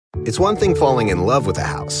It's one thing falling in love with a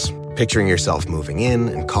house, picturing yourself moving in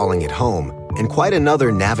and calling it home, and quite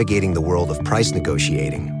another navigating the world of price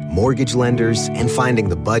negotiating, mortgage lenders, and finding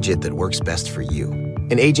the budget that works best for you.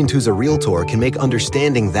 An agent who's a Realtor can make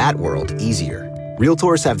understanding that world easier.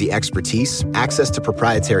 Realtors have the expertise, access to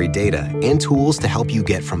proprietary data, and tools to help you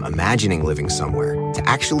get from imagining living somewhere to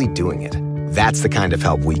actually doing it. That's the kind of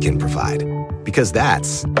help we can provide. Because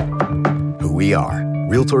that's who we are.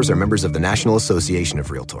 Realtors are members of the National Association of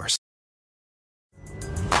Realtors.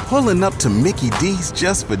 Pulling up to Mickey D's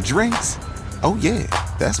just for drinks? Oh yeah,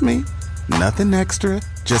 that's me. Nothing extra,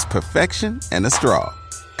 just perfection and a straw.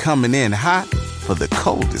 Coming in hot for the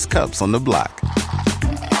coldest cups on the block.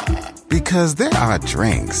 Because there are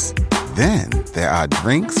drinks. Then there are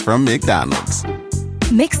drinks from McDonald's.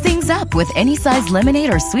 Mix things up with any size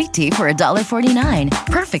lemonade or sweet tea for $1.49.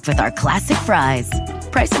 Perfect with our classic fries.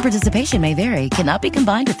 Price and participation may vary. Cannot be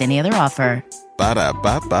combined with any other offer.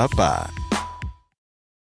 Ba-da-ba-ba-ba.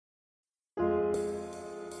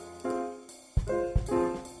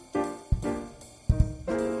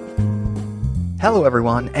 Hello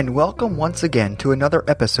everyone, and welcome once again to another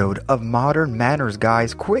episode of Modern Manners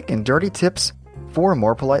Guy's quick and dirty tips for a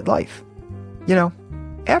more polite life. You know,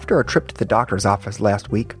 after a trip to the doctor's office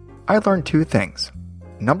last week, I learned two things.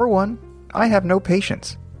 Number one, I have no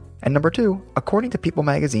patience. And number two, according to People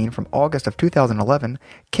magazine from August of 2011,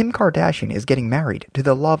 Kim Kardashian is getting married to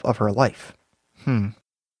the love of her life.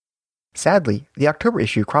 Sadly, the October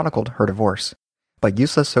issue chronicled her divorce. But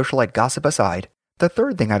useless socialite gossip aside, the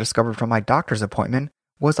third thing I discovered from my doctor's appointment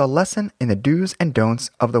was a lesson in the do's and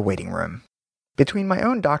don'ts of the waiting room. Between my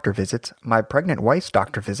own doctor visits, my pregnant wife's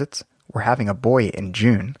doctor visits, we're having a boy in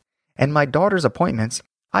June, and my daughter's appointments,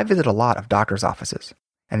 I visit a lot of doctor's offices,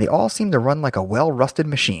 and they all seem to run like a well-rusted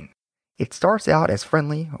machine. It starts out as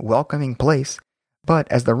friendly, welcoming place,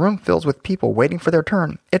 but as the room fills with people waiting for their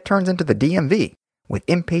turn, it turns into the DMV, with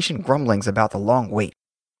impatient grumblings about the long wait.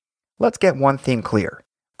 Let's get one thing clear.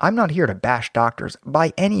 I'm not here to bash doctors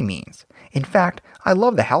by any means. In fact, I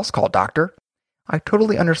love the house call doctor. I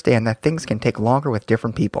totally understand that things can take longer with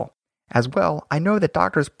different people. As well, I know that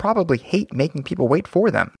doctors probably hate making people wait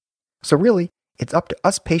for them. So really, it's up to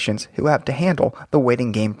us patients who have to handle the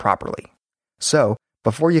waiting game properly. So,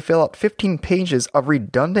 before you fill out 15 pages of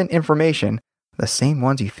redundant information, the same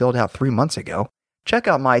ones you filled out 3 months ago, check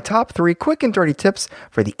out my top 3 quick and dirty tips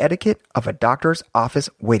for the etiquette of a doctor's office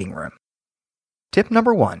waiting room. Tip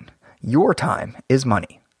number 1, your time is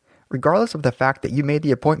money. Regardless of the fact that you made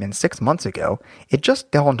the appointment 6 months ago, it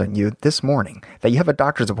just dawned on you this morning that you have a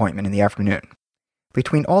doctor's appointment in the afternoon.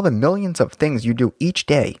 Between all the millions of things you do each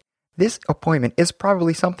day, this appointment is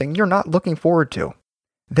probably something you're not looking forward to.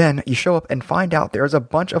 Then you show up and find out there's a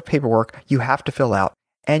bunch of paperwork you have to fill out,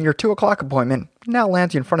 and your 2 o'clock appointment now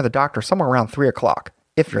lands you in front of the doctor somewhere around 3 o'clock,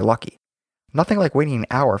 if you're lucky. Nothing like waiting an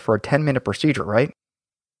hour for a 10-minute procedure, right?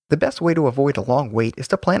 The best way to avoid a long wait is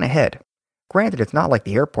to plan ahead. Granted, it's not like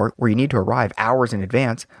the airport where you need to arrive hours in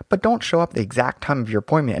advance, but don't show up the exact time of your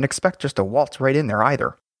appointment and expect just to waltz right in there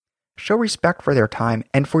either. Show respect for their time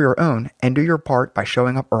and for your own, and do your part by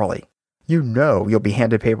showing up early. You know you'll be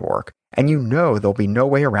handed paperwork, and you know there'll be no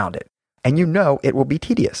way around it, and you know it will be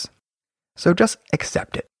tedious. So just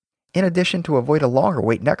accept it. In addition, to avoid a longer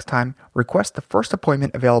wait next time, request the first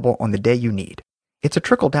appointment available on the day you need. It's a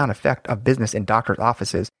trickle-down effect of business in doctor's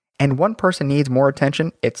offices, and one person needs more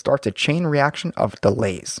attention, it starts a chain reaction of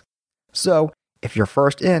delays. So, if you're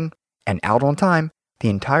first in and out on time, the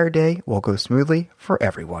entire day will go smoothly for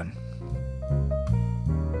everyone.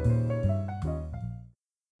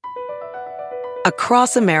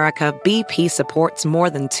 Across America, BP supports more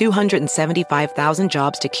than 275,000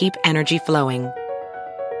 jobs to keep energy flowing.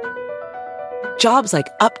 Jobs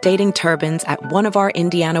like updating turbines at one of our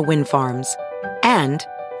Indiana wind farms and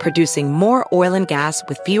producing more oil and gas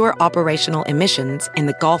with fewer operational emissions in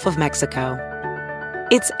the Gulf of Mexico.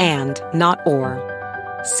 It's and, not or.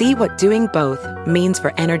 See what doing both means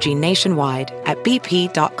for energy nationwide at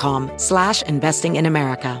bp.com/investing in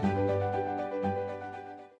America.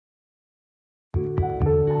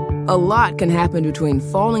 A lot can happen between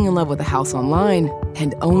falling in love with a house online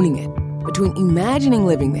and owning it, between imagining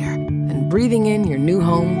living there and breathing in your new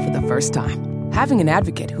home for the first time. Having an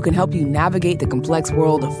advocate who can help you navigate the complex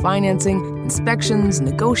world of financing, inspections,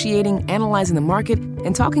 negotiating, analyzing the market,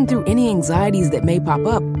 and talking through any anxieties that may pop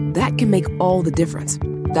up, that can make all the difference.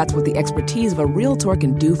 That's what the expertise of a Realtor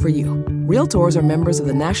can do for you. Realtors are members of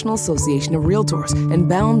the National Association of Realtors and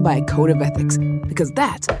bound by a code of ethics, because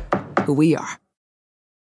that's who we are.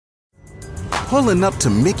 Pulling up to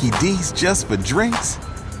Mickey D's just for drinks?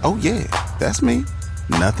 Oh yeah, that's me.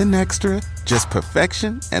 Nothing extra, just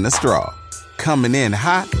perfection and a straw. Coming in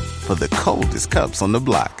hot for the coldest cups on the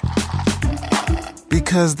block.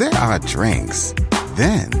 Because there are drinks.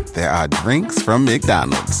 Then there are drinks from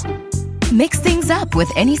McDonald's. Mix things up with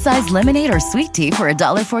any size lemonade or sweet tea for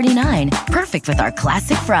 $1.49. Perfect with our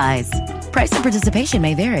classic fries. Price and participation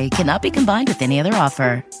may vary. Cannot be combined with any other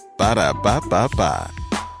offer. Ba-da-ba-ba-ba.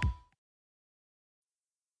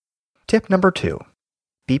 Tip number 2.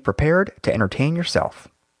 Be prepared to entertain yourself.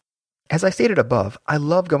 As I stated above, I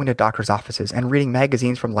love going to doctors' offices and reading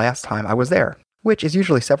magazines from last time I was there, which is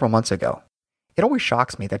usually several months ago. It always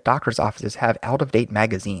shocks me that doctors' offices have out-of-date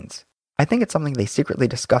magazines. I think it's something they secretly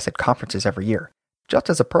discuss at conferences every year, just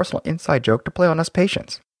as a personal inside joke to play on us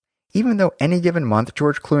patients. Even though any given month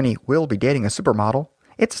George Clooney will be dating a supermodel,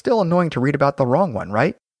 it's still annoying to read about the wrong one,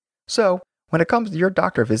 right? So, when it comes to your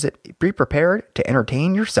doctor visit, be prepared to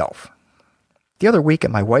entertain yourself. The other week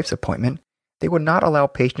at my wife's appointment, they would not allow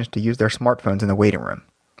patients to use their smartphones in the waiting room.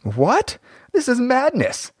 What? This is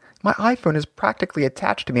madness! My iPhone is practically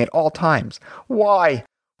attached to me at all times. Why?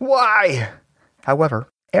 Why? However,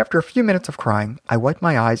 after a few minutes of crying, I wiped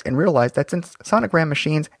my eyes and realized that since sonogram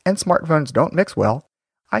machines and smartphones don't mix well,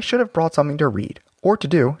 I should have brought something to read, or to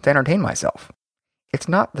do, to entertain myself. It's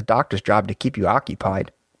not the doctor's job to keep you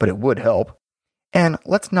occupied, but it would help. And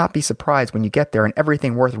let's not be surprised when you get there and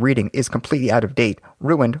everything worth reading is completely out of date,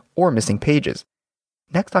 ruined, or missing pages.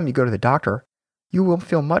 Next time you go to the doctor, you will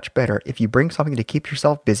feel much better if you bring something to keep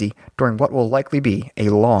yourself busy during what will likely be a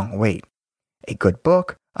long wait. A good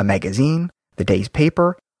book, a magazine, the day's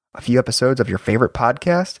paper, a few episodes of your favorite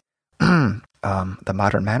podcast, the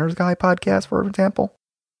Modern Manners Guy podcast, for example.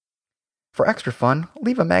 For extra fun,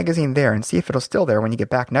 leave a magazine there and see if it'll still there when you get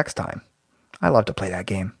back next time. I love to play that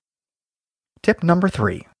game. Tip number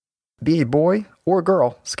 3. Be a boy or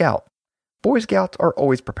girl scout. Boy Scouts are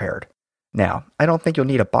always prepared. Now, I don't think you'll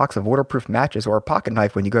need a box of waterproof matches or a pocket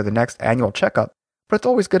knife when you go to the next annual checkup, but it's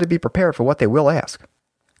always good to be prepared for what they will ask.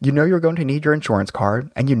 You know you're going to need your insurance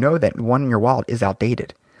card, and you know that one in your wallet is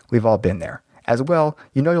outdated. We've all been there. As well,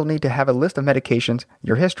 you know you'll need to have a list of medications,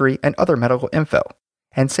 your history, and other medical info.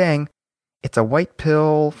 And saying, it's a white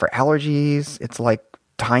pill for allergies, it's like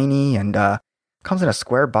tiny and comes in a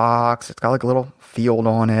square box, it's got like a little field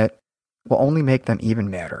on it, will only make them even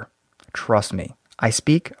madder. Trust me, I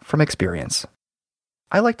speak from experience.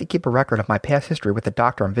 I like to keep a record of my past history with the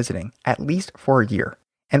doctor I'm visiting, at least for a year,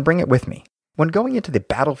 and bring it with me. When going into the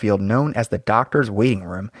battlefield known as the doctor's waiting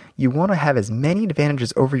room, you want to have as many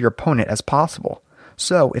advantages over your opponent as possible.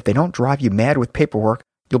 So if they don't drive you mad with paperwork,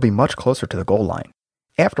 you'll be much closer to the goal line.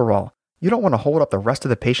 After all, you don't want to hold up the rest of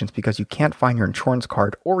the patients because you can't find your insurance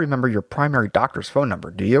card or remember your primary doctor's phone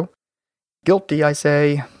number, do you? Guilty, I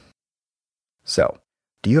say. So,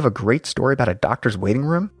 do you have a great story about a doctor's waiting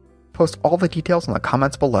room? Post all the details in the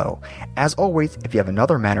comments below. As always, if you have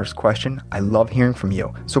another manners question, I love hearing from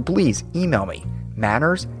you. So please email me,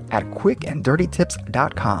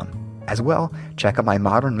 manners@quickanddirtytips.com. As well, check out my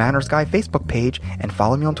Modern Manners Guy Facebook page and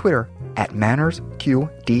follow me on Twitter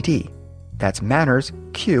 @MannersQDT. That's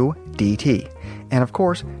MannersQDT. And of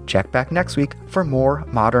course, check back next week for more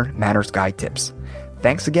Modern Manners Guy tips.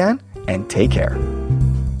 Thanks again, and take care.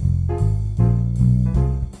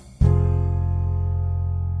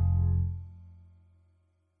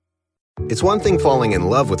 It's one thing falling in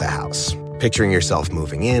love with a house, picturing yourself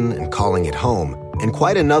moving in and calling it home, and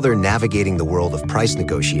quite another navigating the world of price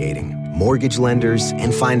negotiating, mortgage lenders,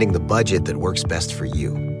 and finding the budget that works best for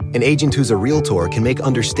you. An agent who's a Realtor can make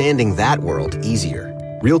understanding that world easier.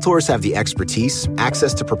 Realtors have the expertise,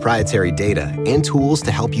 access to proprietary data, and tools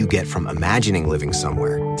to help you get from imagining living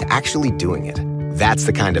somewhere to actually doing it. That's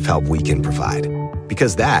the kind of help we can provide.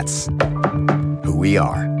 Because that's who we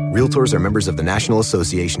are. Realtors are members of the National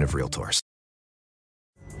Association of Realtors.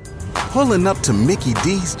 Pulling up to Mickey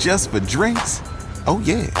D's just for drinks? Oh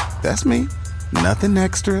yeah, that's me. Nothing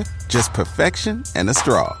extra, just perfection and a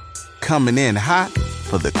straw. Coming in hot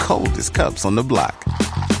for the coldest cups on the block.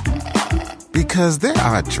 Because there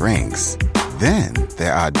are drinks. Then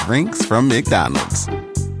there are drinks from McDonald's.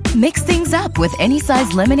 Mix things up with any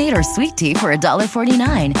size lemonade or sweet tea for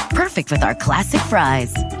 $1.49. Perfect with our classic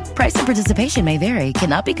fries. Price and participation may vary.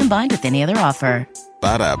 Cannot be combined with any other offer.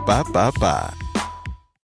 Ba-da-ba-ba-ba.